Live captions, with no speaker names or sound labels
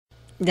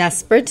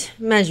Desperate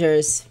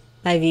Measures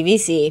by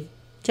VVC.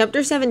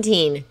 Chapter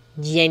 17,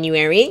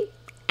 January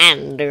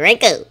and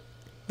Draco.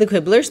 The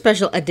Quibbler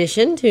Special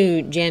Edition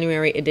to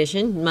January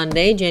Edition,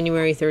 Monday,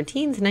 January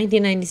 13th,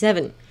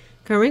 1997.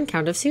 Current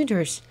count of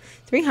suitors,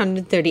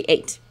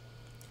 338.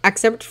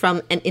 Excerpt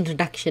from An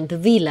Introduction to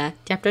Veela,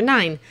 Chapter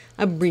 9,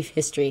 A Brief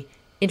History.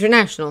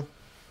 International.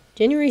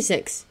 January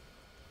 6.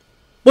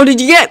 "What did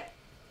you get?"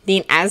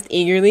 Dean asked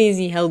eagerly as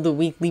he held the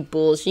weekly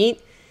bull sheet.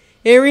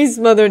 Harry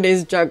smothered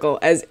his chuckle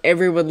as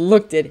everyone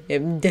looked at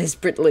him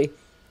desperately.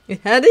 It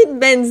hadn't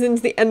been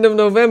since the end of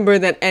November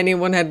that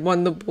anyone had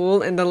won the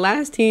pool, and the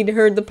last he'd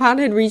heard the pot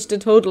had reached a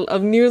total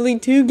of nearly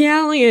 2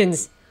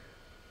 galleons.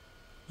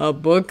 "A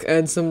book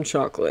and some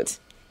chocolate,"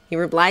 he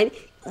replied.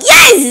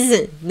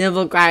 "Yes!"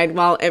 Neville cried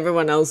while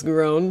everyone else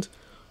groaned.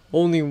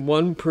 "Only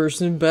one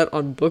person bet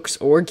on books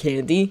or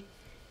candy?"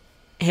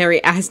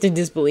 Harry asked in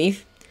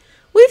disbelief.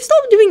 "We've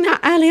stopped doing that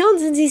early on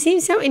since he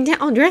seemed so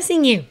intent on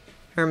dressing you,"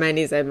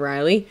 Hermione said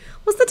wryly.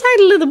 "What's the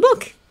title of the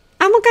book?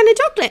 And what kind of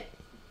chocolate?"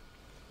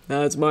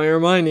 "That's my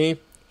Hermione,"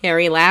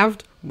 Harry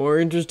laughed. "More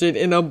interested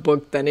in a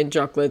book than in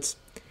chocolates."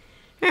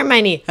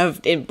 Hermione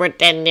huffed in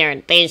pretend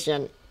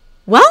irritation.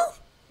 "Well?"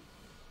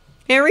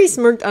 Harry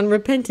smirked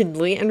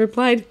unrepentantly and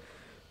replied,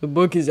 "The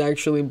book is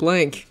actually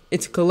blank.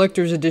 It's a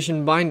collector's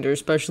edition binder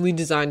specially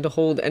designed to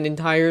hold an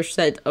entire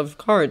set of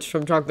cards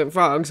from Chocolate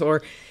Frogs,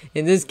 or,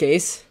 in this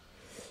case,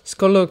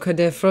 Skoloka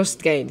de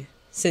Frostgade,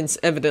 since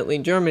evidently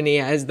Germany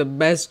has the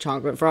best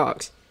chocolate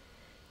frogs."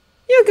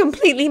 "You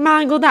completely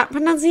mangled that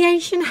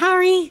pronunciation,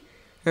 Harry,"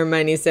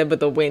 Hermione said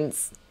with a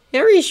wince.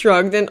 Harry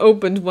shrugged and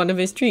opened one of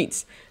his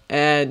treats.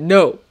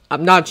 "No,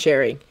 I'm not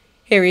sharing,"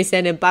 Harry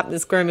said and popped the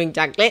squirming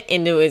chocolate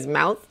into his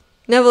mouth.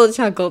 Neville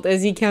chuckled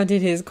as he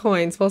counted his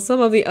coins, while some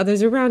of the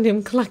others around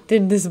him clucked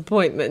in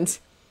disappointment.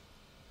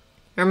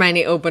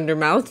 Hermione opened her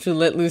mouth to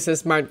let loose a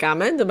smart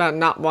comment about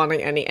not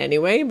wanting any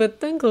anyway, but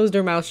then closed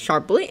her mouth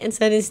sharply and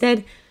said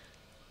instead,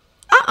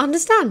 "I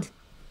understand."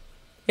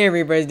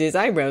 Harry raised his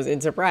eyebrows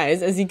in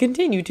surprise as he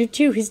continued to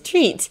chew his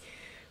treat.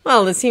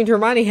 Well, it seemed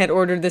Hermione had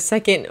ordered the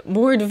second,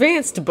 more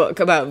advanced book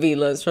about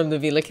Veelas from the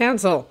Veela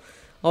Council.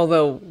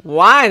 Although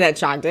why that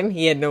shocked him,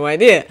 he had no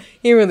idea.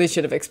 He really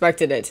should have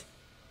expected it.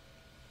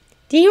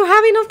 "Do you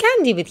have enough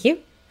candy with you?"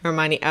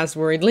 Hermione asked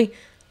worriedly.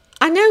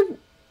 "I know—"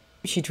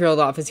 She trailed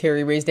off as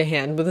Harry raised a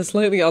hand with a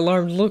slightly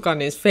alarmed look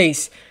on his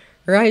face.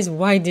 Her eyes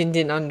widened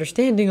in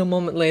understanding a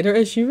moment later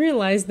as she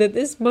realized that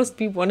this must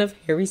be one of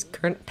Harry's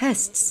current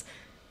tests.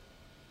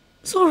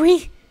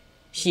 "Sorry,"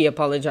 she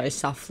apologized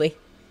softly.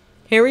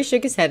 Harry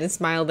shook his head and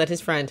smiled at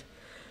his friend.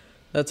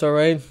 "That's all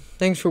right.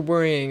 Thanks for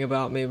worrying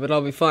about me, but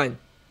I'll be fine."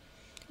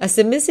 A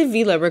submissive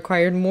Veela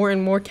required more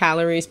and more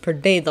calories per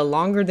day the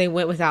longer they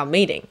went without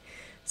mating.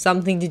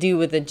 Something to do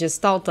with the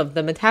gestalt of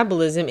the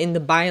metabolism in the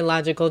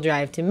biological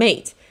drive to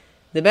mate.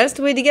 The best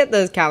way to get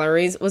those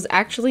calories was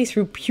actually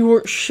through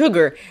pure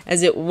sugar,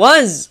 as it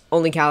was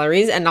only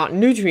calories and not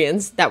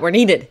nutrients that were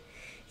needed.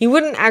 He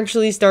wouldn't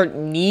actually start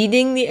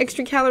needing the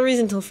extra calories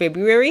until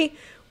February,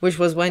 which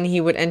was when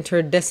he would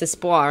enter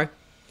desespoir,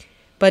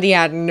 but he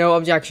had no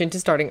objection to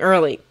starting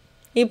early.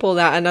 He pulled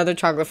out another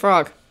chocolate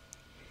frog.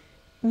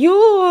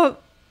 "You're...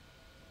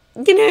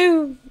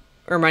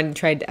 Hermione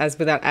tried to ask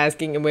without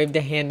asking and waved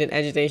a hand in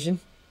agitation.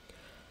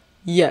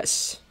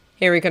 "Yes,"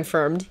 Harry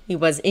confirmed. He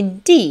was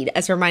indeed,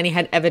 as Hermione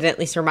had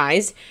evidently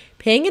surmised,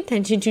 paying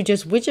attention to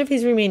just which of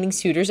his remaining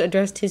suitors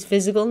addressed his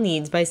physical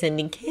needs by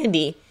sending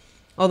candy,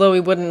 although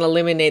he wouldn't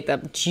eliminate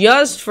them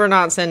just for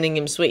not sending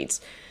him sweets.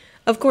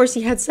 Of course,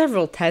 he had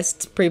several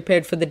tests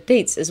prepared for the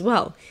dates as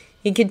well.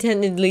 He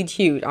contentedly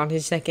chewed on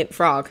his second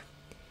frog.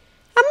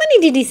 "How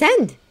many did he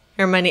send?"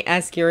 Hermione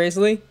asked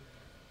curiously.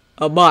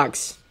 "A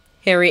box,"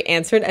 Harry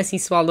answered as he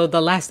swallowed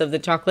the last of the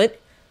chocolate.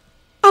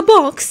 "A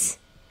box?"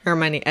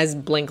 Hermione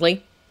asked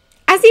blankly.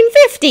 "As in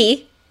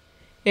 50?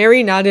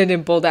 Harry nodded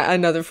and pulled out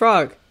another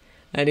frog.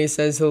 "And he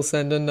says he'll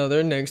send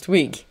another next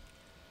week."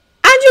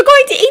 "And you're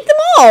going to eat them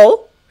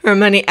all?"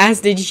 Hermione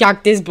asked in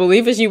shocked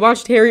disbelief as she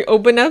watched Harry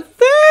open a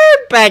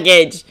third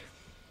package.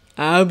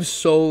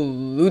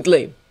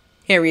 "Absolutely,"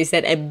 Harry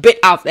said and bit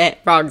off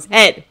that frog's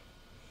head.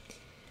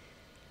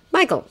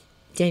 Michael,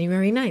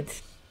 January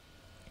 9th.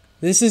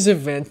 "This is a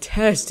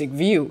fantastic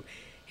view,"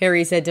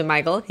 Harry said to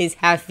Michael, his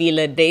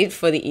half-Veela date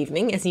for the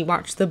evening, as he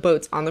watched the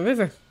boats on the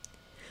river.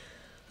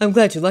 "I'm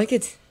glad you like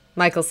it,"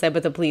 Michael said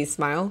with a pleased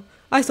smile.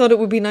 "I thought it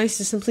would be nice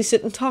to simply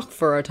sit and talk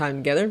for our time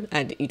together,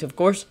 and to eat, of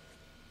course."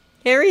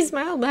 Harry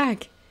smiled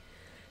back.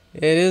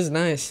 "It is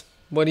nice.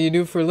 What do you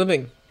do for a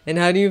living? And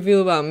how do you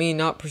feel about me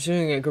not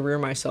pursuing a career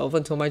myself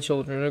until my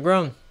children are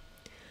grown?"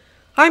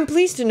 "I'm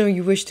pleased to know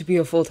you wish to be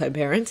a full-time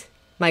parent,"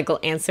 Michael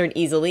answered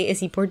easily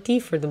as he poured tea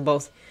for them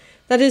both.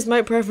 "That is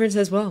my preference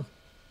as well.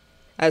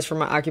 As for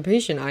my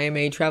occupation, I am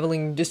a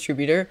traveling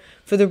distributor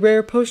for the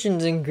rare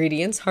potions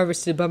ingredients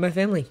harvested by my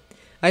family.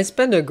 I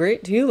spend a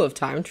great deal of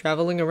time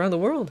traveling around the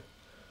world."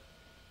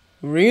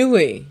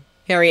 "Really?"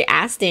 Harry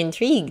asked,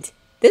 intrigued.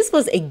 This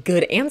was a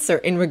good answer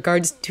in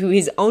regards to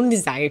his own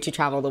desire to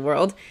travel the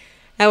world.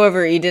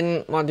 However, he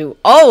didn't want to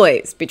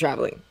always be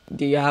traveling.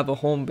 Do you have a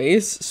home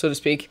base, so to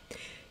speak?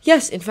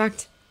 Yes, in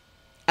fact.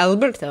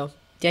 Alberto,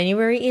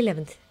 January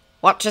 11th.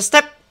 Watch your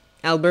step,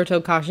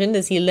 Alberto cautioned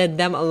as he led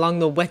them along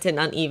the wet and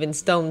uneven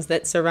stones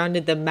that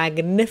surrounded the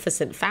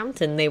magnificent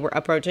fountain they were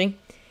approaching.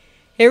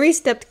 Harry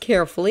stepped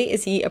carefully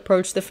as he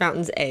approached the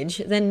fountain's edge,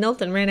 then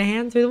knelt and ran a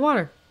hand through the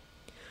water.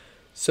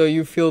 So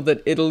you feel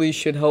that Italy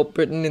should help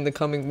Britain in the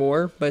coming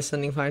war by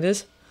sending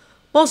fighters?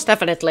 Most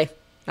definitely,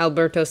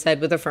 Alberto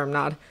said with a firm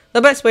nod.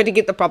 The best way to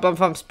get the problem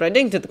from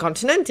spreading to the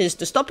continent is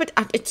to stop it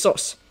at its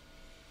source.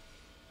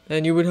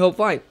 And you would help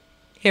fight?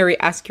 Harry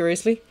asked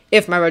curiously.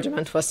 If my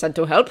regiment was sent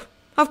to help,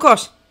 of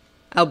course,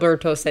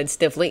 Alberto said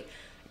stiffly.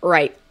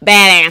 Right,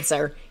 bad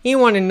answer. He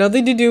wanted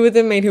nothing to do with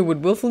a man who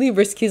would willfully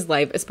risk his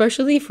life,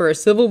 especially for a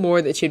civil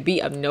war that should be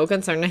of no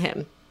concern to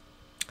him.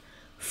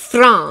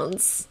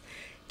 France,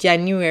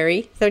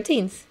 January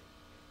 13th.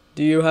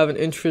 Do you have an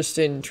interest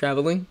in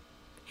traveling?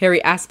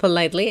 Harry asked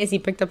politely as he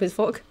picked up his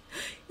fork.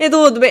 It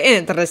would be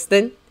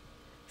interesting,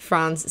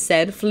 Franz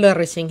said,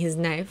 flourishing his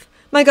knife.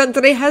 My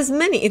country has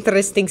many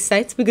interesting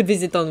sites we could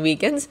visit on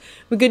weekends.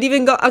 We could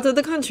even go out of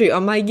the country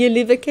on my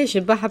yearly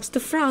vacation, perhaps to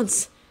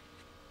France.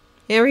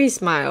 Harry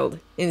smiled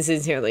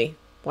insincerely.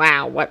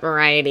 Wow, what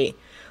variety.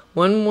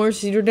 One more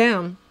seater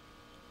down.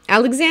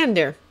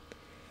 Alexander,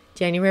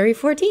 January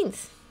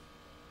 14th.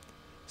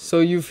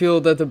 So you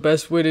feel that the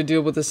best way to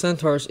deal with the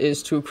centaurs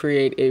is to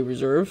create a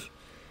reserve?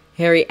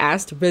 Harry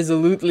asked,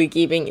 resolutely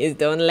keeping his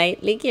tone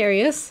lightly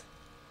curious.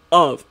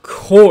 Of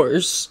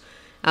course,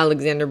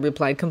 Alexander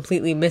replied,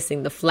 completely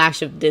missing the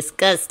flash of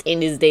disgust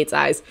in his date's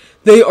eyes.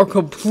 They are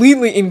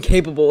completely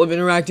incapable of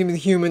interacting with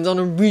humans on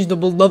a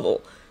reasonable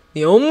level.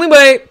 The only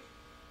way...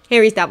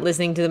 Harry stopped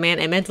listening to the man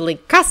and mentally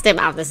crossed him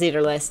off the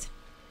suitor list.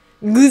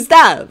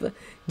 Gustave,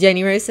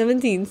 January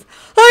 17th.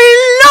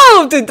 I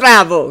love to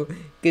travel,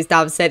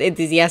 Gustave said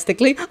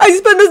enthusiastically. I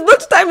spend as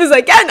much time as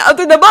I can out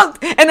in the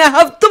month, and I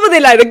have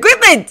top-of-the-line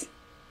equipment.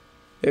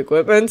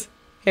 Equipment?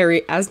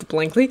 Harry asked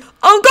blankly.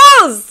 Of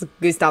course,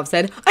 Gustave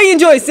said. I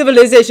enjoy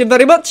civilization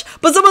very much,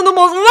 but some of the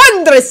most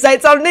wondrous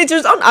sights are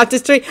nature's own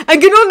artistry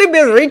and can only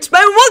be reached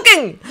by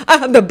walking. I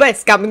have the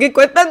best camping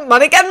equipment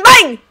money can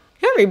buy.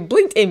 Harry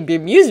blinked in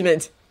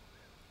bemusement.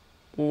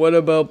 What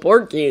about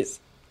porkies?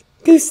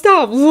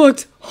 Gustave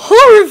looked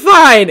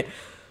horrified.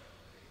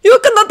 You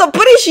cannot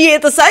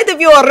appreciate the sight if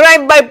you are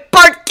arrived by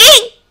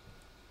porky.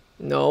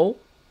 No,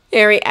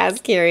 Harry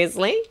asked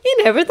curiously.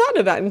 He never thought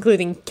about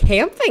including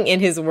camping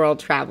in his world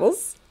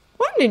travels.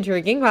 What an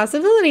intriguing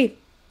possibility.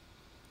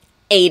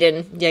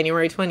 Aiden,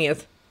 January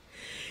 20th.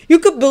 You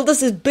could build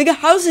us as big a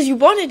house as you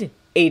wanted,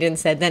 Aiden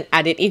said, then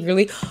added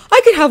eagerly,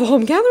 I could have a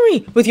home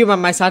gallery. With you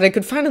on my side, I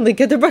could finally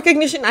get the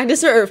recognition I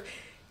deserve.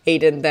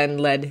 Aiden then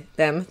led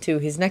them to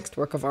his next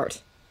work of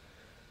art.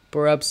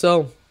 Perhaps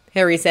so,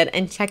 Harry said,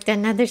 and checked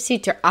another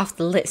suitor off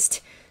the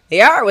list.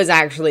 The art was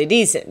actually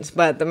decent,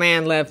 but the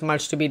man left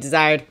much to be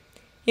desired.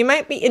 He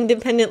might be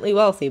independently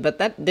wealthy, but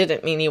that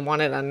didn't mean he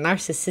wanted a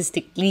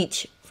narcissistic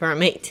leech for a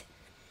mate.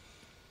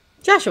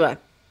 Joshua,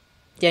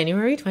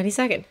 January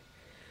 22nd.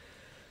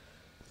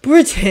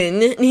 Britain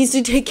needs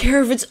to take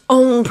care of its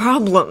own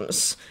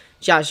problems,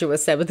 Joshua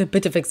said with a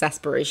bit of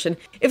exasperation.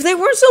 If they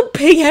weren't so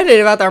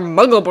pig-headed about their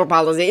muggle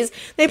policies,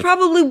 they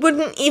probably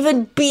wouldn't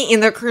even be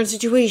in their current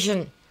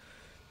situation.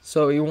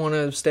 So you want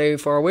to stay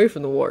far away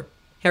from the war?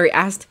 Harry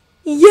asked.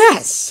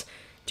 Yes,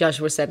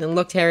 Joshua said and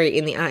looked Harry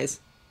in the eyes.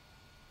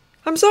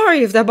 I'm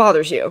sorry if that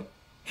bothers you.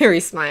 Harry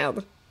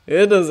smiled.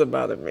 It doesn't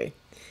bother me.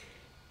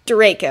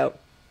 Draco,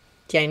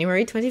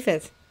 January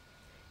 25th.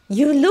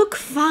 You look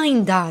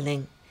fine,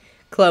 darling,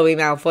 Chloe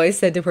Malfoy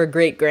said to her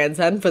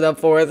great-grandson for the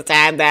 4th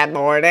time that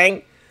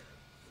morning.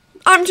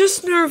 I'm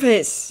just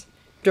nervous,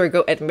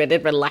 Draco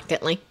admitted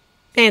reluctantly.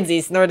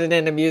 Pansy snorted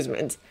in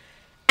amusement.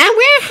 And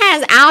where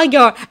has all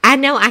your I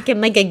know I can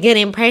make a good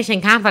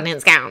impression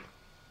confidence gone?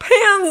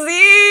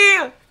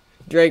 Pansy!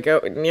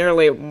 Draco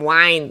nearly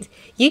whined.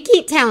 You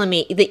keep telling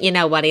me that you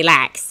know what he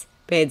likes,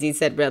 Pansy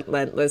said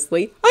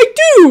relentlessly. I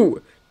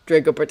do,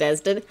 Draco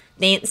protested.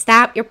 Then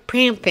stop your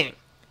pramping,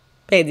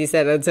 Pansy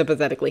said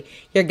unsympathetically.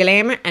 Your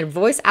glamour and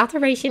voice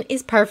alteration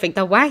is perfect,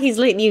 though why he's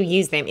letting you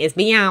use them is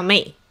beyond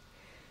me.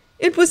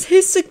 It was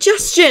his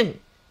suggestion,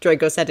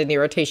 Draco said in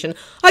irritation.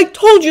 I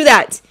told you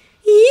that.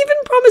 He even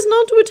promised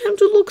not to attempt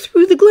to look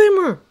through the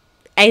glamour.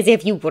 As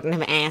if you wouldn't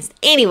have asked.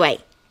 Anyway,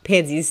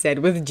 Pansy said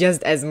with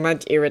just as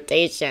much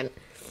irritation.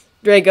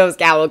 Draco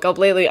scowled,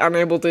 completely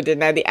unable to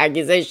deny the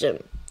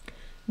accusation.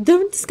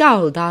 Don't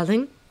scowl,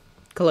 darling,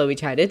 Chloe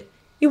chided.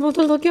 You want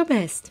to look your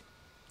best.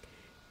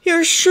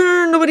 You're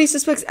sure nobody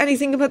suspects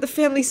anything about the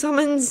family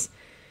summons?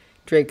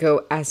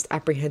 Draco asked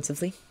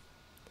apprehensively.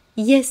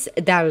 Yes,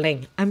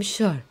 darling, I'm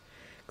sure,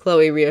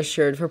 Chloe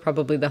reassured for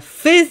probably the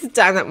 5th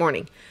time that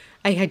morning.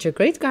 I had your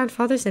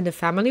great-grandfather send a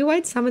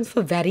family-wide summons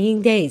for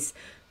varying days.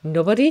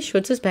 Nobody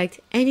should suspect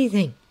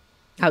anything.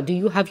 Now, do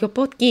you have your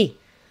portkey?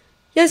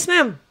 Yes,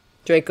 ma'am,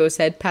 Draco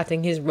said,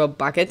 patting his robe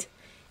bucket.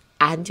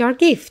 And your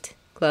gift?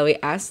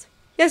 Chloe asked.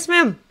 Yes,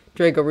 ma'am,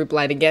 Draco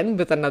replied again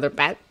with another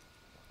pat.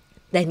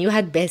 Then you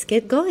had best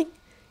get going,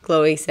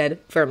 Chloe said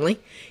firmly.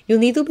 You'll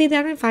need to be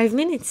there in 5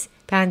 minutes.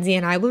 Pansy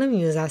and I will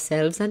amuse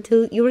ourselves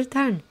until you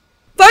return.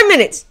 5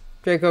 minutes!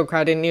 Draco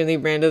cried and nearly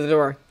ran to the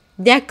door.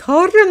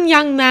 Decorum,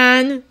 young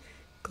man!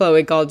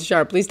 Chloe called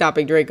sharply,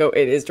 stopping Draco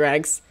in his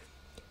tracks.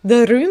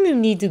 The room you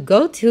need to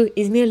go to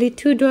is merely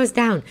 2 doors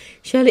down.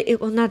 Surely it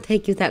will not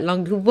take you that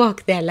long to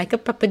walk there like a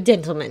proper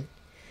gentleman.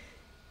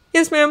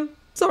 Yes, ma'am.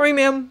 Sorry,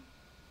 ma'am.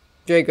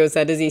 Draco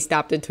said as he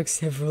stopped and took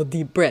several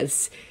deep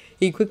breaths.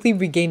 He quickly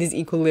regained his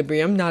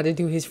equilibrium, nodded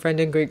to his friend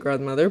and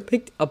great-grandmother,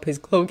 picked up his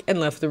cloak, and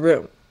left the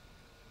room.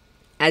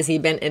 As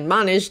he'd been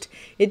admonished,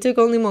 it took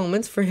only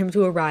moments for him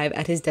to arrive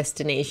at his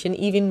destination,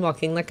 even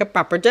walking like a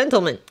proper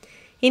gentleman.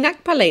 He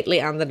knocked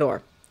politely on the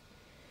door.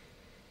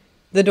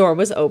 The door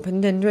was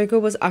opened, and Draco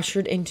was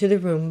ushered into the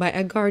room by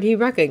a guard he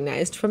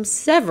recognized from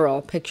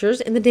several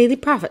pictures in the Daily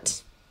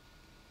Prophet.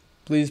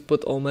 Please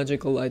put all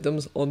magical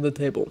items on the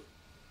table,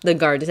 the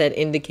guard said,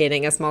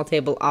 indicating a small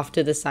table off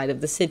to the side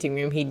of the sitting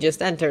room he'd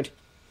just entered.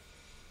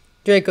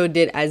 Draco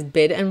did as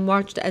bid and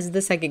watched as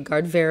the second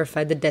guard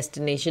verified the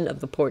destination of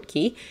the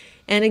portkey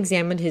and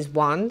examined his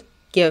wand,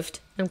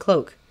 gift, and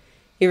cloak.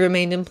 He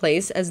remained in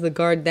place as the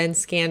guard then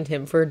scanned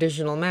him for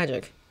additional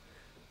magic.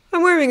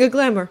 I'm wearing a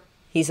glamour,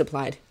 he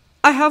supplied.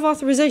 I have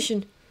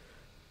authorization.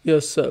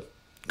 Yes, sir,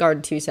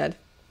 Guard 2 said.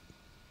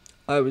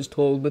 I was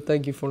told, but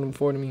thank you for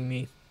informing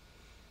me.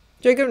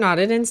 Draco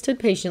nodded and stood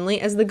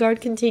patiently as the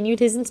guard continued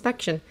his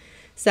inspection.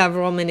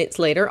 Several minutes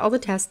later, all the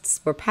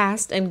tests were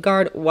passed, and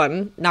Guard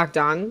 1 knocked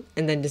on,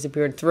 and then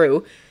disappeared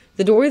through,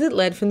 the door that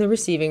led from the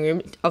receiving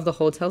room of the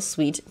hotel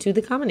suite to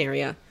the common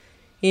area.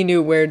 He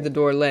knew where the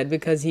door led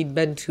because he'd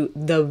been to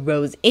the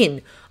Rose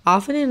Inn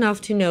often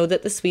enough to know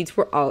that the suites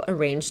were all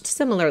arranged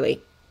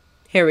similarly.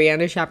 Harry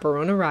and his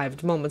chaperone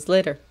arrived moments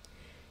later.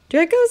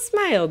 Draco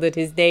smiled at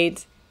his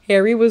date.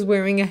 Harry was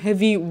wearing a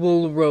heavy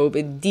wool robe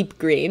in deep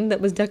green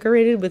that was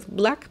decorated with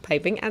black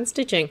piping and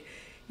stitching.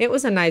 It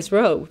was a nice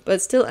robe,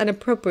 but still an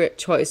appropriate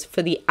choice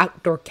for the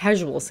outdoor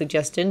casual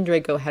suggestion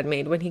Draco had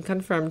made when he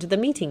confirmed the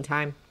meeting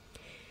time.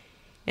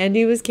 And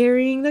he was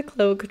carrying the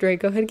cloak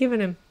Draco had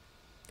given him.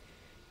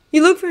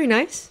 You look very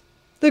nice.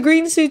 The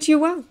green suits you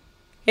well.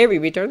 Harry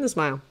returned the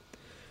smile.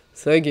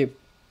 Thank you.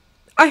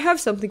 I have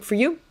something for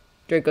you,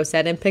 Draco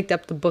said, and picked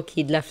up the book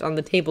he'd left on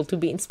the table to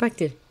be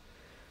inspected.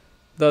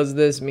 Does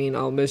this mean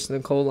I'll miss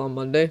Nicole on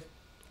Monday?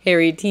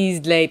 Harry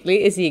teased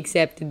lightly as he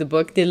accepted the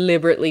book,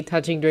 deliberately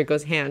touching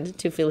Draco's hand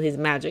to feel his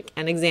magic,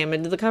 and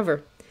examined the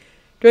cover.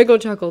 Draco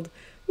chuckled.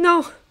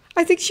 No,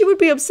 I think she would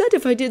be upset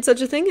if I did such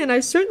a thing, and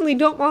I certainly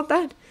don't want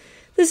that.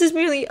 This is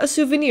merely a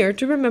souvenir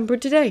to remember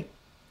today.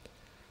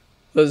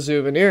 A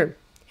souvenir?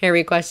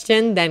 Harry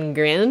questioned, then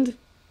grinned.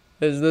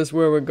 Is this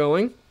where we're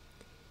going?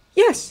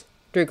 Yes,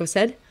 Draco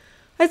said.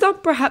 I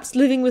thought perhaps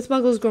living with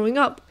muggles growing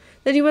up,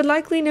 that you had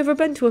likely never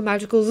been to a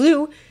magical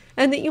zoo,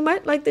 and that you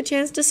might like the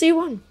chance to see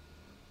one.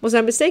 Was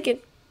I mistaken?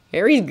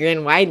 Harry's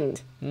grin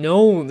widened.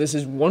 No, this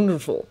is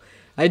wonderful.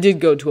 I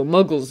did go to a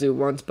muggle zoo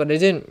once, but I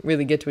didn't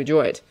really get to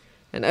enjoy it.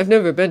 And I've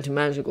never been to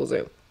magical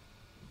zoo.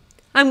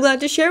 I'm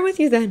glad to share with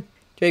you then,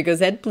 Draco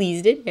said,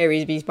 pleased at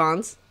Harry's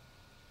response.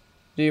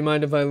 Do you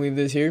mind if I leave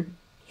this here?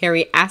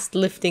 Harry asked,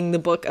 lifting the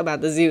book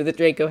about the zoo that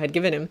Draco had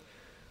given him.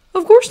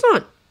 Of course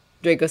not,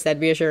 Draco said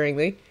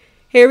reassuringly.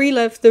 Harry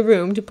left the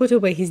room to put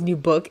away his new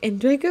book,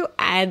 and Draco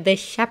eyed the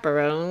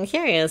chaperone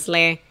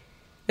curiously.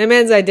 The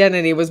man's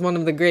identity was one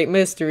of the great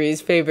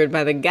mysteries favored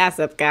by the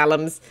gossip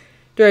columns.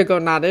 Draco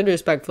nodded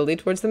respectfully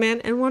towards the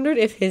man and wondered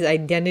if his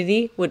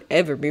identity would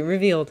ever be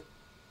revealed.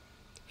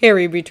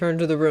 Harry returned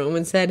to the room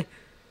and said,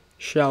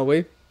 Shall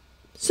we?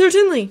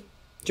 Certainly,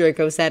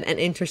 Draco said, and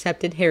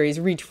intercepted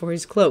Harry's reach for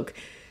his cloak.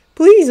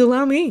 Please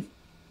allow me.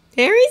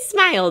 Harry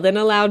smiled and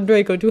allowed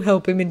Draco to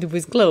help him into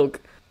his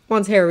cloak.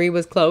 Once Harry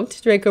was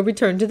cloaked, Draco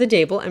returned to the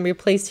table and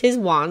replaced his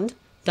wand,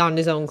 donned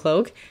his own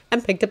cloak,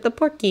 and picked up the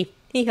portkey.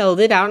 He held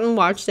it out and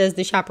watched as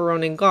the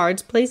chaperone and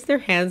guards placed their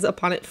hands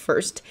upon it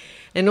first,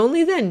 and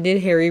only then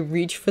did Harry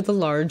reach for the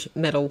large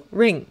metal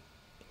ring.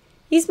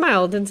 He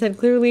smiled and said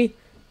clearly,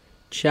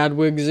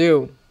 Chadwick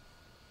Zoo.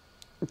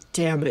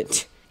 Damn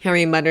it,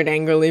 Harry muttered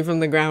angrily from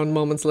the ground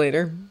moments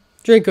later.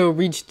 Draco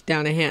reached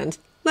down a hand.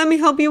 Let me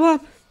help you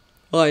up.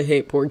 I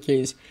hate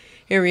portkeys,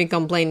 Harry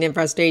complained in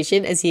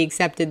frustration as he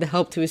accepted the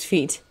help to his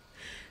feet.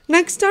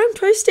 Next time,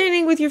 try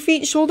standing with your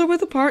feet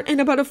shoulder-width apart and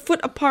about a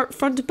foot apart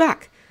front to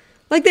back.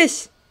 Like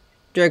this,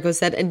 Draco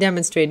said, and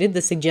demonstrated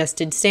the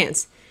suggested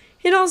stance.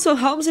 It also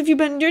helps if you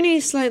bend your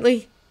knees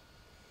slightly.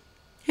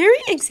 Harry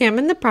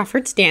examined the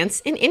proffered stance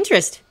in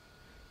interest.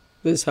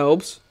 This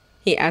helps?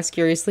 He asked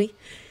curiously.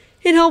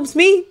 It helps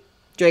me,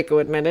 Draco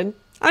admitted.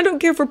 I don't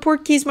care for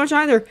portkeys much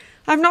either.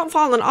 I've not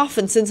fallen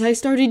often since I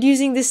started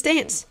using this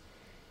stance.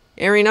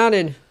 Harry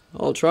nodded.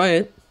 I'll try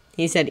it,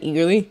 he said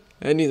eagerly.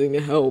 Anything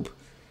to help.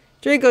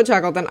 Draco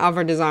chuckled and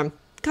offered his arm.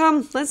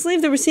 Come, let's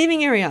leave the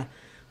receiving area.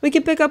 We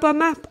can pick up a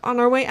map on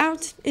our way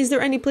out. Is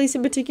there any place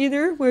in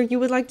particular where you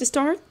would like to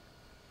start?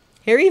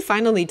 Harry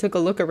finally took a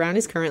look around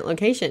his current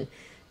location.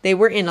 They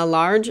were in a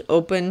large,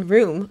 open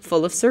room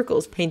full of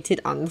circles painted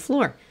on the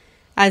floor.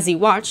 As he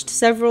watched,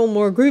 several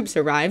more groups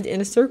arrived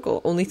in a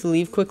circle, only to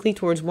leave quickly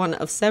towards one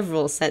of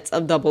several sets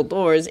of double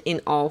doors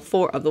in all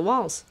 4 of the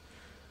walls.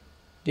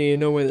 Do you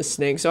know where the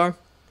snakes are?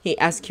 he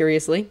asked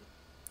curiously.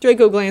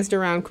 Draco glanced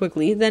around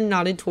quickly, then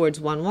nodded towards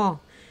one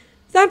wall.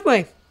 That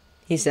way,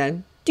 he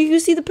said. Do you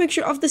see the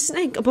picture of the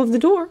snake above the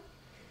door?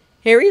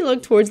 Harry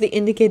looked towards the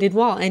indicated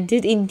wall and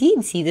did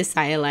indeed see the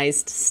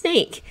stylized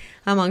snake,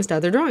 amongst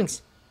other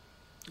drawings.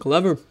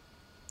 Clever,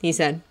 he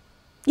said.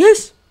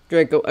 Yes,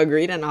 Draco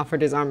agreed and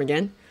offered his arm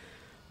again.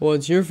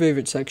 What's your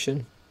favorite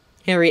section?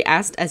 Harry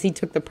asked as he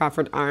took the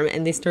proffered arm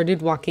and they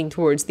started walking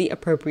towards the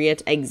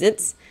appropriate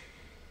exits.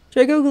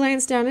 Draco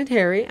glanced down at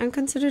Harry and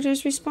considered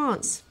his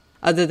response.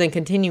 Other than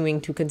continuing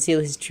to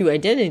conceal his true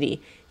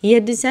identity, he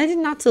had decided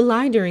not to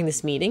lie during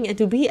this meeting and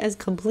to be as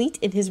complete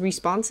in his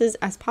responses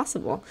as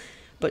possible.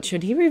 But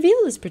should he reveal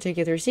this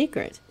particular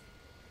secret?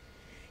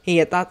 He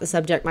had thought the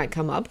subject might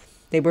come up.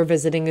 They were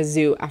visiting a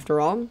zoo after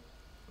all.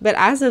 But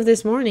as of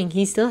this morning,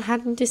 he still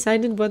hadn't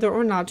decided whether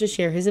or not to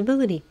share his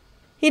ability.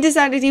 He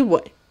decided he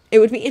would. It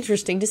would be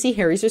interesting to see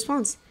Harry's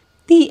response.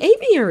 The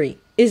aviary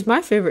is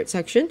my favorite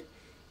section,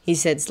 he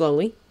said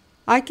slowly.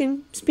 I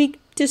can speak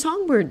to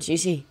songbirds, you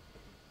see.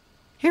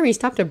 Harry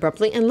stopped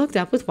abruptly and looked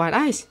up with wide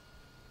eyes.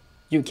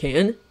 You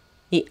can?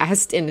 He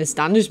asked in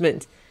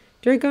astonishment.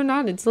 Draco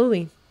nodded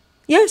slowly.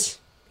 Yes,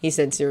 he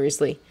said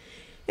seriously.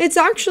 It's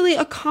actually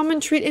a common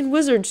trait in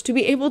wizards to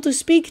be able to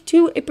speak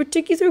to a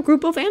particular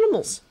group of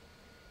animals.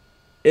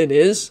 It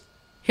is?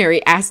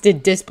 Harry asked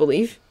in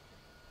disbelief.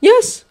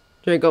 Yes,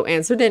 Draco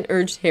answered and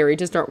urged Harry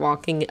to start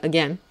walking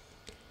again.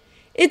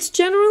 It's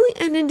generally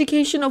an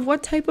indication of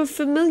what type of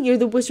familiar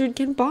the wizard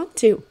can bond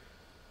to.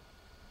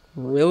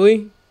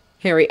 Really?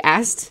 Harry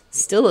asked,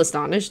 still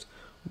astonished.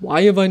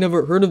 Why have I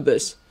never heard of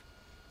this?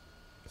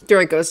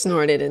 Draco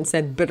snorted and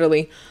said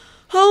bitterly,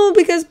 Oh,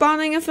 because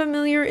bonding a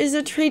familiar is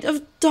a trait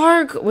of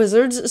dark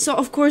wizards, so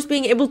of course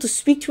being able to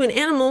speak to an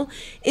animal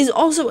is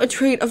also a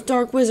trait of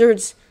dark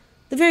wizards.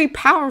 The very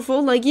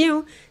powerful, like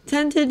you,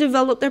 tend to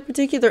develop their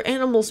particular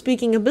animal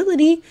speaking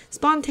ability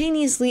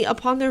spontaneously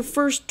upon their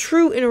first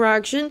true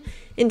interaction,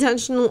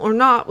 intentional or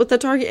not, with the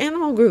target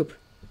animal group.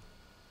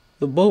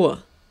 The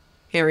boa,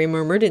 Harry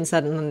murmured in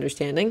sudden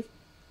understanding.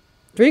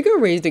 Draco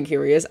raised a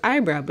curious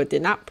eyebrow but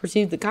did not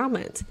perceive the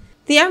comment.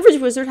 The average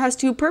wizard has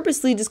to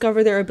purposely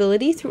discover their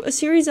ability through a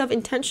series of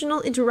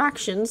intentional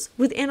interactions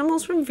with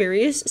animals from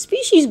various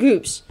species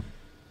groups.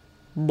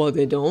 But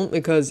they don't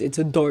because it's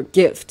a dark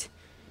gift,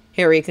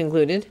 Harry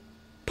concluded.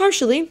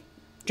 Partially,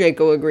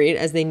 Draco agreed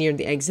as they neared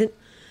the exit.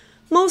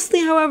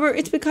 Mostly, however,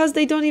 it's because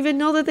they don't even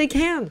know that they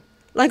can.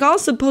 Like all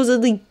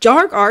supposedly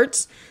dark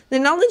arts, the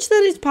knowledge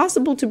that it's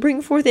possible to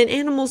bring forth an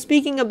animal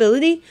speaking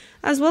ability,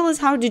 as well as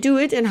how to do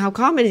it and how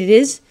common it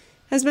is,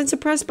 has been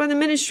suppressed by the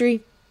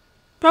Ministry.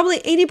 Probably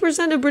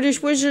 80% of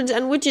British wizards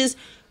and witches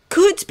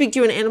could speak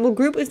to an animal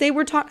group if they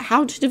were taught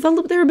how to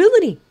develop their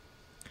ability.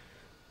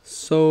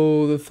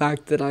 So the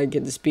fact that I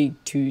get to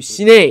speak to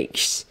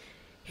snakes,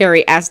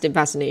 Harry asked in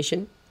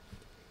fascination,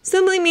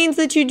 simply means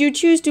that should you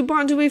choose to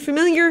bond to a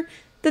familiar,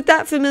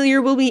 that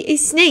familiar will be a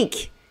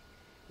snake.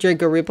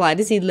 Draco replied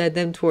as he led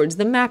them towards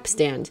the map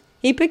stand.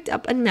 He picked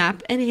up a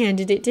map and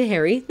handed it to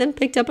Harry, then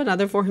picked up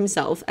another for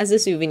himself as a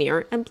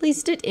souvenir and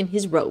placed it in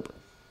his robe.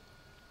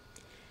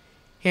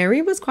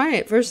 Harry was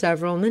quiet for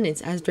several minutes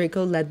as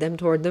Draco led them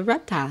toward the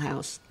reptile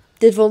house.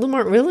 Did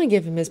Voldemort really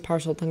give him his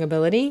partial tongue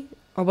ability?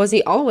 Or was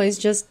he always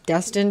just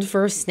destined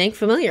for a snake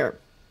familiar?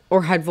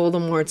 Or had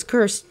Voldemort's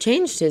curse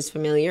changed his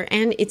familiar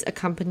and its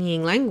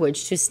accompanying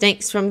language to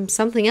snakes from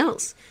something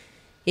else?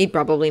 He'd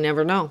probably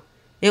never know.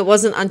 It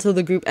wasn't until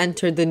the group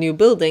entered the new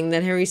building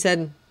that Harry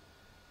said,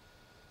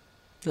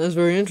 That's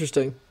very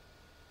interesting.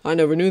 I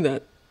never knew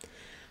that.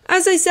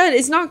 As I said,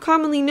 it's not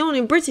commonly known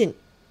in Britain,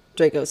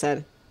 Draco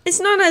said. It's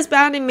not as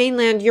bad in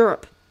mainland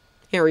Europe.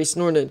 Harry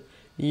snorted.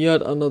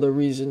 Yet another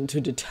reason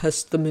to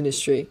detest the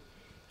Ministry,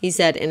 he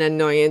said in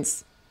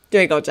annoyance.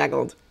 Draco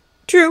chuckled.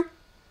 True,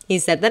 he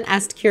said, then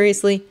asked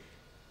curiously,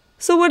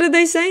 So what are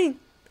they saying?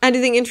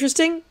 Anything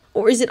interesting?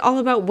 Or is it all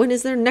about when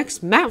is their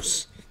next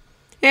mouse?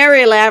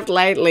 Harry laughed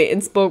lightly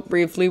and spoke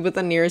briefly with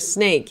the nearest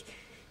snake.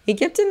 He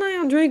kept an eye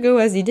on Draco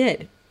as he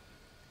did.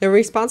 The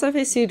response of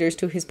his suitors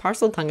to his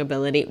parcel tongue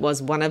ability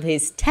was one of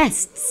his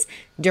tests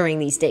during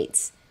these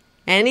dates.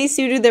 Any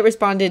suitor that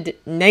responded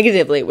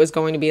negatively was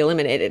going to be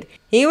eliminated.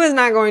 He was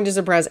not going to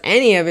suppress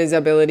any of his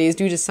abilities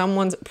due to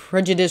someone's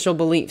prejudicial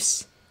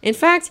beliefs. In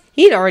fact,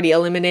 he'd already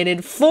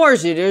eliminated 4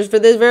 suitors for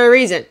this very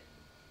reason.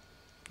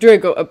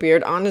 Draco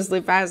appeared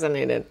honestly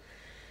fascinated.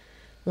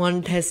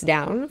 1 test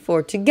down,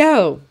 4 to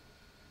go.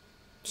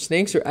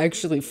 Snakes are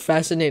actually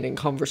fascinating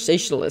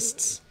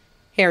conversationalists,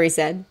 Harry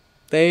said.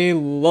 They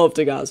love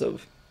to gossip.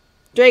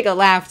 Draco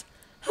laughed.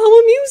 How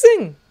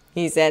amusing,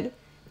 he said.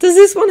 Does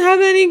this one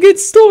have any good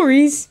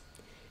stories?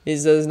 He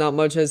says not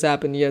much has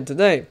happened yet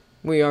today.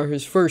 We are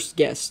his first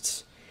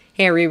guests,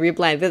 Harry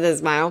replied with a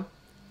smile.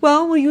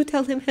 Well, will you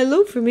tell him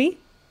hello for me?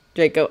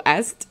 Draco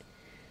asked.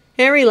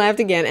 Harry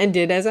laughed again and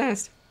did as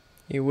asked.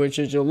 He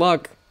wishes you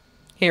luck,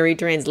 Harry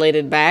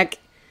translated back.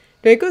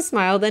 Draco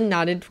smiled and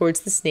nodded towards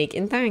the snake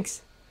in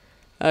thanks.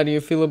 How do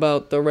you feel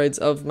about the rights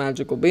of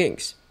magical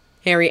beings?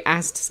 Harry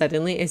asked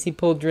suddenly as he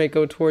pulled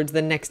Draco towards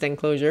the next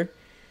enclosure.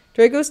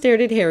 Draco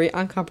stared at Harry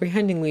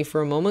uncomprehendingly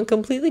for a moment,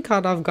 completely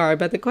caught off guard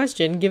by the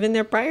question given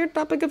their prior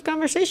topic of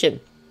conversation.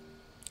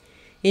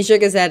 He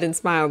shook his head and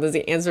smiled as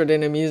he answered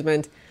in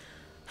amusement.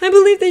 I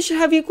believe they should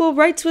have equal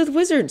rights with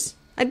wizards.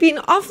 I'd be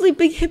an awfully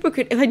big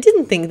hypocrite if I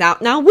didn't think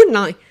that, now wouldn't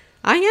I?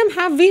 I am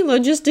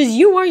half-Veela just as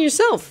you are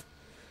yourself.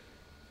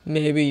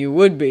 Maybe you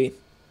would be,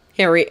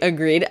 Harry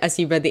agreed as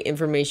he read the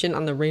information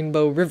on the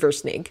rainbow river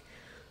snake.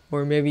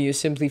 or maybe you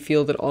simply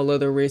feel that all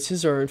other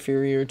races are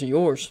inferior to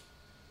yours.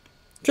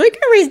 Draco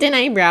raised an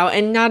eyebrow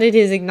and nodded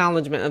his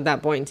acknowledgement of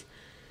that point.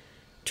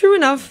 True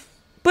enough.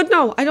 But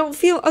no, I don't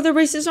feel other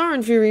races are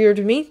inferior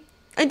to me.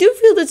 I do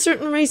feel that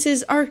certain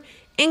races are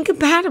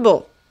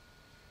incompatible.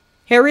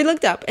 Harry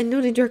looked up and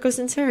noted Draco's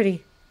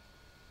sincerity.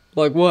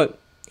 Like what?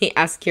 He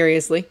asked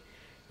curiously.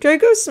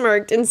 Draco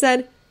smirked and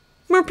said,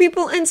 Mer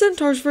people and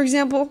centaurs, for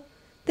example.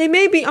 They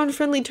may be on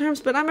friendly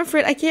terms, but I'm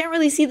afraid I can't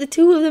really see the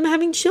two of them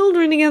having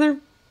children together.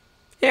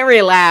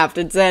 Harry laughed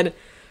and said,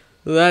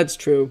 That's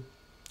true.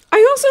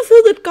 I also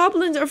feel that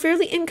goblins are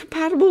fairly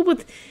incompatible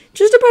with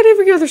just about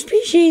every other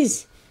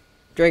species,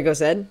 Draco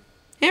said.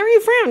 Harry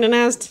frowned and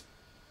asked,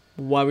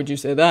 Why would you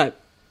say that?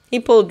 He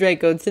pulled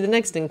Draco to the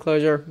next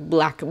enclosure,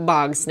 black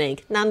bog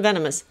snake,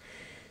 non-venomous.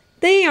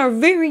 They are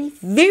very,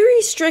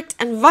 very strict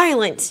and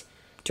violent,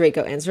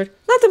 Draco answered.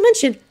 Not to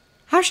mention,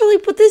 how shall I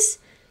put this?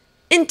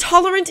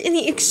 Intolerant in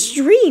the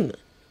extreme.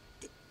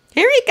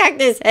 Harry cocked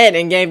his head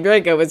and gave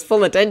Draco his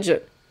full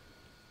attention.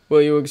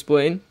 Will you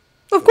explain?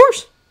 Of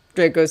course,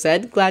 Draco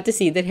said, glad to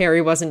see that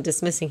Harry wasn't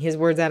dismissing his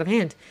words out of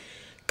hand.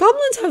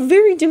 Goblins have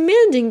very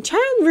demanding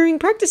child-rearing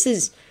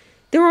practices.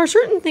 There are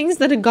certain things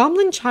that a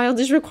goblin child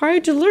is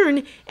required to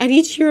learn at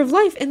each year of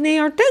life, and they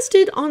are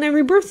tested on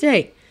every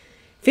birthday.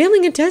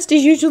 Failing a test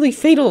is usually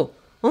fatal.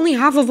 Only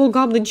half of all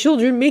goblin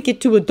children make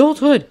it to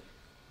adulthood.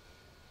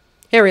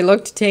 Harry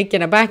looked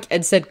taken aback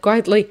and said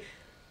quietly,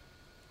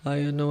 I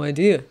had no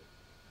idea.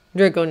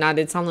 Draco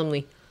nodded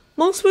solemnly.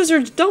 Most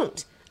wizards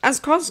don't, as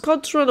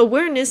cross-cultural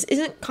awareness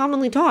isn't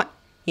commonly taught,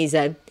 he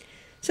said.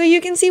 So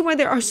you can see why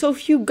there are so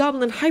few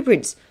goblin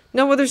hybrids.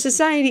 No other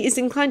society is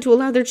inclined to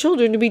allow their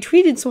children to be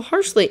treated so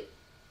harshly.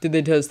 Did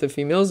they test the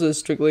females as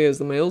strictly as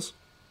the males?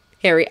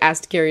 Harry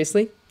asked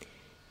curiously.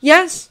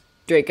 Yes,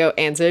 Draco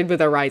answered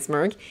with a wry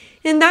smirk,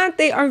 in that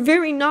they are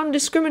very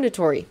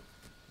non-discriminatory.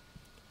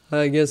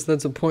 I guess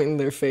that's a point in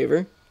their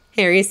favor,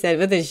 Harry said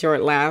with a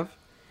short laugh.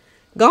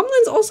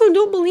 Goblins also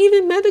don't believe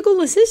in medical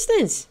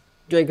assistance,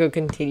 Draco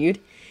continued.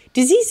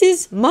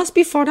 Diseases must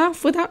be fought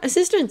off without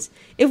assistance.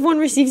 If one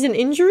receives an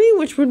injury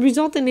which would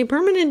result in a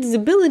permanent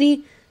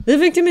disability, the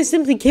victim is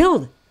simply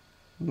killed.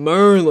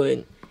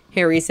 Merlin,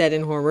 Harry said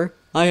in horror.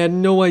 I had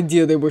no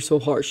idea they were so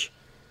harsh.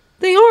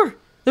 They are.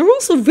 They're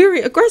also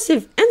very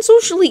aggressive and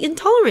socially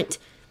intolerant,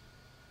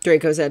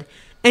 Draco said.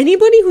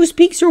 Anybody who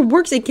speaks or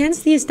works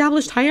against the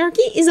established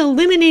hierarchy is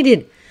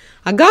eliminated.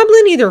 A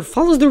goblin either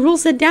follows the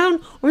rules set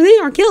down or they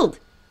are killed.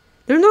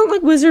 They're not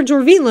like wizards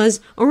or Veelas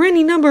or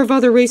any number of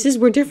other races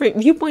where different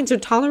viewpoints are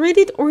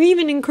tolerated or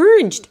even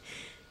encouraged.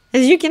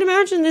 As you can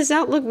imagine, this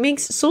outlook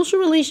makes social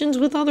relations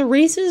with other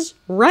races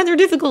rather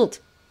difficult.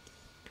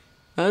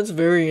 That's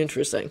very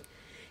interesting,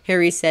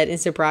 Harry said in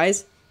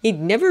surprise. He'd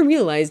never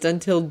realized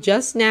until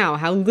just now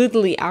how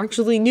little he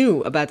actually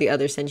knew about the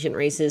other sentient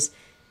races.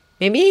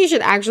 Maybe he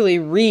should actually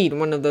read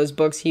one of those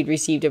books he'd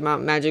received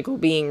about magical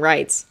being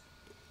rights.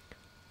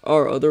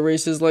 Are other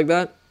races like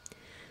that?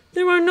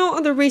 There are no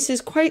other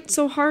races quite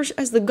so harsh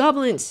as the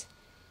goblins,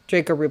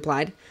 Draco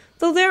replied,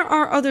 though there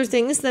are other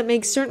things that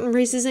make certain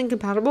races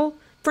incompatible.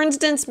 For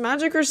instance,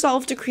 magic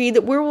herself decreed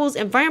that werewolves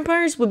and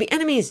vampires would be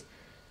enemies.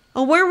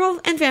 A werewolf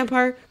and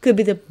vampire could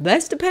be the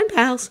best of pen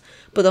pals,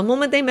 but the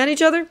moment they met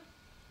each other,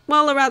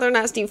 well, a rather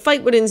nasty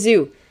fight would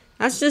ensue.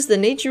 That's just the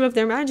nature of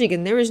their magic,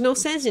 and there is no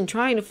sense in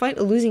trying to fight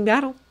a losing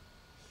battle.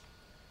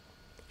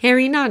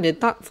 Harry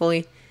nodded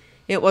thoughtfully.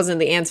 It wasn't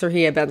the answer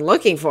he had been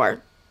looking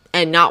for,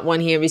 and not one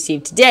he had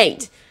received to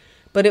date,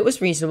 but it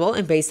was reasonable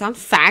and based on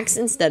facts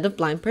instead of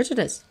blind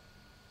prejudice.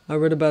 I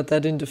read about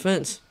that in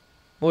Defense.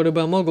 What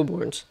about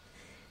Muggleborns?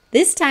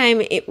 This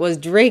time it was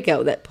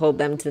Draco that pulled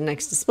them to the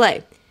next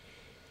display.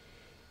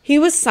 He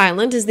was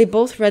silent as they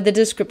both read the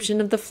description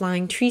of the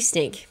flying tree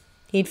snake.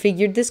 He'd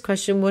figured this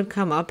question would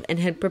come up and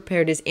had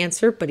prepared his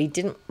answer, but he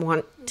didn't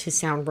want to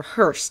sound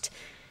rehearsed.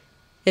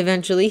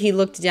 Eventually, he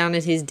looked down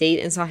at his date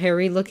and saw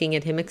Harry looking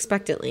at him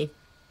expectantly.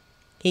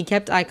 He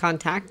kept eye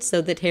contact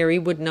so that Harry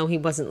would know he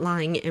wasn't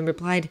lying and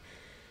replied,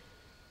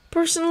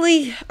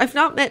 Personally, I've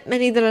not met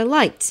many that I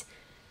liked.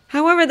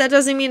 However, that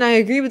doesn't mean I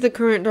agree with the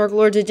current Dark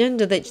Lord's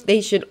agenda that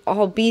they should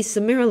all be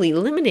summarily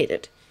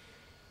eliminated.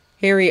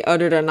 Harry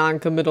uttered a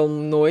non-committal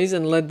noise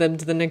and led them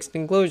to the next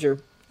enclosure.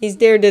 He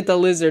stared at the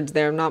lizards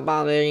there, not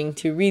bothering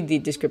to read the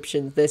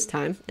descriptions this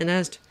time, and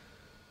asked,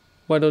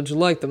 Why don't you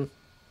like them?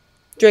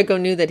 Draco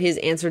knew that his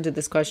answer to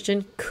this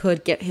question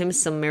could get him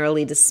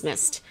summarily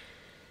dismissed.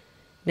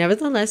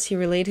 Nevertheless, he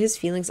relayed his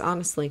feelings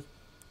honestly.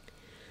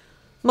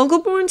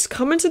 Muggleborns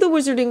come into the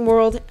wizarding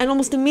world and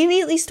almost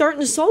immediately start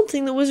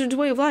insulting the wizard's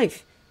way of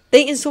life.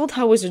 They insult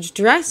how wizards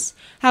dress,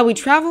 how we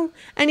travel,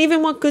 and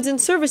even what goods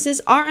and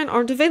services are and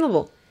aren't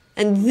available.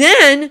 And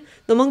then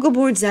the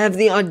Muggle-borns have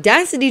the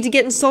audacity to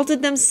get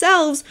insulted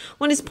themselves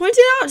when it's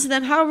pointed out to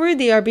them how rude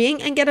they are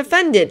being and get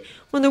offended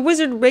when the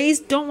wizard race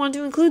don't want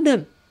to include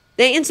them.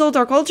 They insult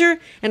our culture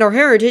and our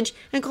heritage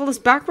and call us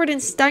backward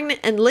and stagnant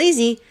and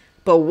lazy,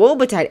 but woe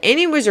betide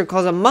any wizard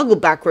calls a Muggle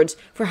backwards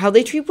for how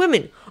they treat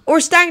women, or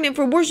stagnant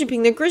for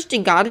worshipping the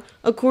Christian god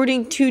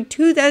according to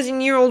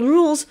 2,000-year-old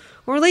rules,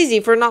 or lazy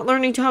for not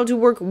learning how to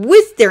work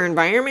with their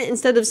environment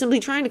instead of simply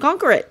trying to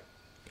conquer it.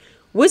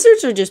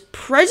 Wizards are just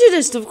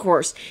prejudiced, of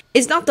course.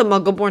 It's not the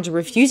Muggle-borns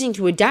refusing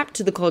to adapt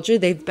to the culture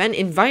they've been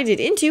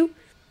invited into.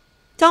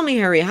 Tell me,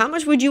 Harry, how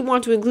much would you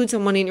want to include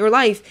someone in your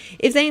life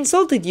if they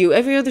insulted you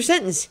every other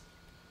sentence?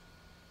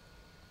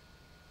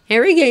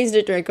 Harry gazed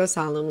at Draco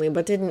solemnly,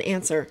 but didn't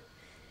answer.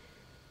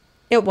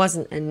 It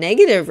wasn't a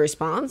negative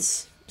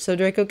response, so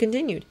Draco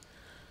continued.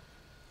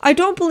 I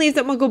don't believe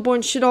that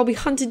Muggle-borns should all be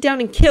hunted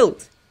down and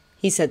killed,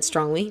 he said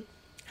strongly.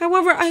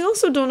 However, I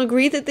also don't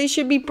agree that they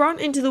should be brought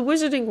into the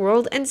wizarding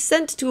world and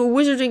sent to a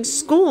wizarding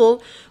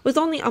school with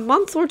only a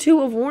month or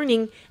two of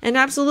warning and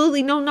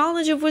absolutely no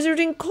knowledge of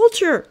wizarding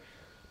culture.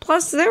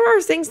 Plus, there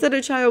are things that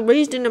a child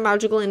raised in a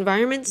magical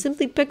environment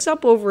simply picks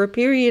up over a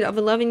period of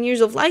 11 years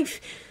of life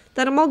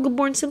that a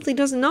Muggle-born simply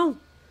doesn't know.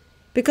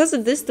 Because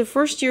of this, the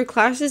first-year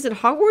classes at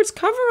Hogwarts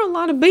cover a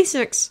lot of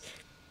basics.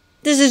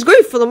 This is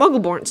great for the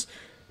Muggle-borns,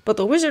 but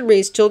the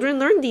wizard-raised children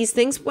learned these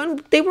things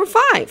when they were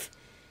 5.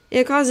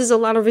 It causes a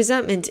lot of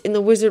resentment in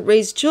the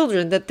wizard-raised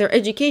children that their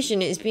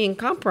education is being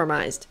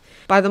compromised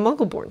by the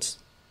Muggle-borns.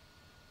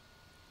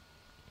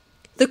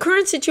 The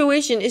current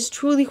situation is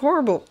truly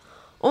horrible.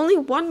 Only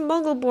one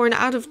Muggle-born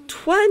out of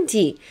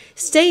 20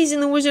 stays in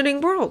the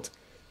wizarding world.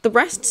 The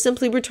rest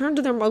simply return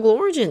to their Muggle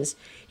origins.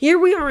 Here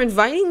we are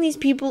inviting these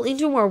people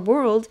into our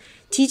world,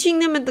 teaching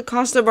them at the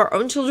cost of our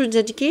own children's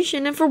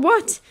education, and for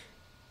what?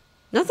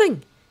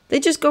 Nothing. They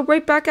just go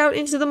right back out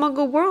into the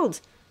Muggle world.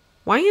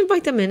 Why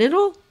invite them in at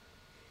all?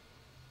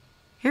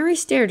 Harry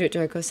stared at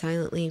Draco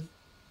silently.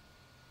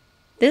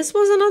 This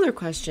was another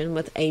question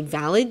with a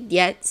valid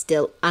yet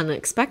still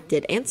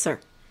unexpected answer.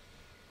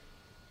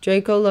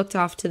 Draco looked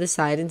off to the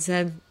side and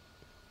said,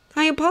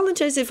 I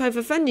apologize if I've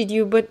offended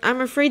you, but I'm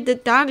afraid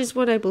that is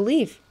what I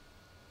believe.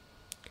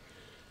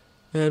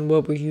 And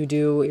what would you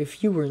do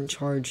if you were in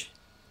charge?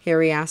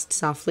 Harry asked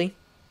softly.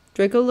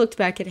 Draco looked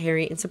back at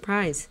Harry in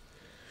surprise.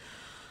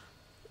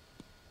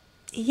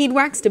 He'd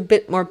waxed a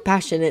bit more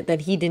passionate than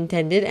he'd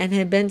intended and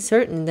had been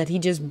certain that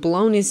he'd just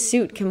blown his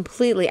suit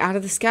completely out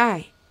of the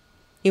sky.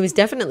 He was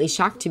definitely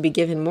shocked to be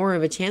given more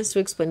of a chance to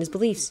explain his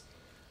beliefs.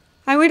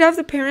 I would have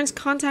the parents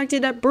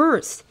contacted at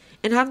birth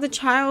and have the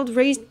child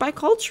raised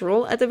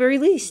bicultural at the very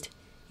least,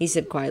 he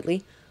said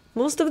quietly.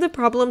 Most of the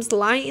problems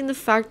lie in the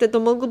fact that the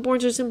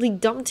Muggle-borns are simply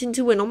dumped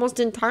into an almost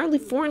entirely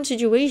foreign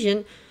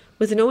situation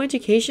with no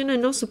education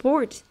and no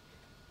support.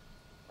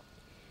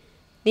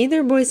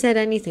 Neither boy said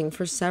anything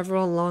for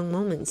several long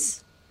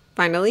moments.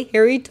 Finally,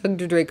 Harry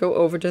tugged Draco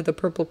over to the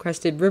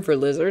purple-crested river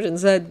lizard and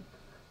said,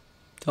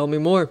 Tell me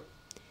more.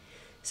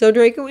 So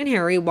Draco and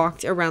Harry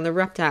walked around the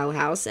reptile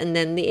house and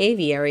then the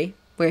aviary,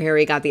 where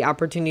Harry got the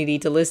opportunity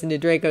to listen to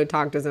Draco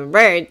talk to some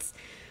birds,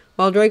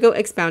 while Draco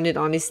expounded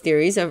on his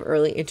theories of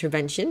early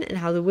intervention and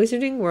how the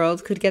wizarding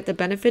world could get the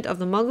benefit of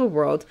the Muggle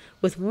world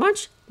with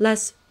much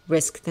less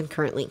risk than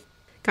currently.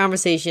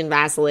 Conversation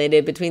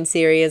vacillated between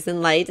serious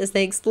and light as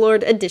they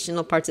explored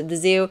additional parts of the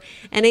zoo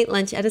and ate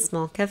lunch at a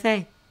small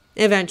cafe.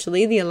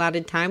 Eventually, the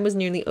allotted time was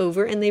nearly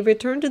over and they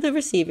returned to the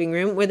receiving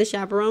room where the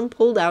chaperone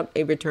pulled out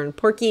a returned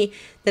porky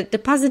that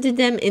deposited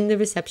them in the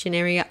reception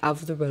area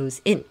of the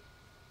Rose Inn.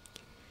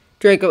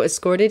 Draco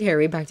escorted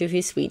Harry back to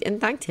his suite and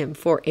thanked him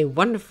for a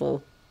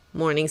wonderful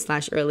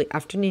morning/early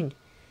afternoon.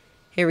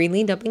 Harry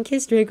leaned up and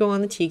kissed Draco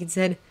on the cheek and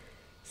said,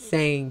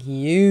 Thank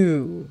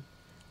you.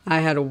 I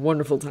had a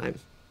wonderful time.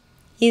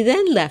 He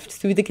then left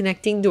through the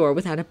connecting door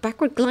without a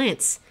backward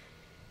glance.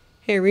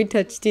 Harry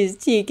touched his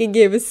cheek and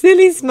gave a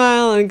silly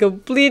smile and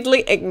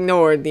completely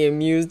ignored the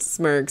amused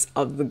smirks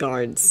of the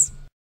guards.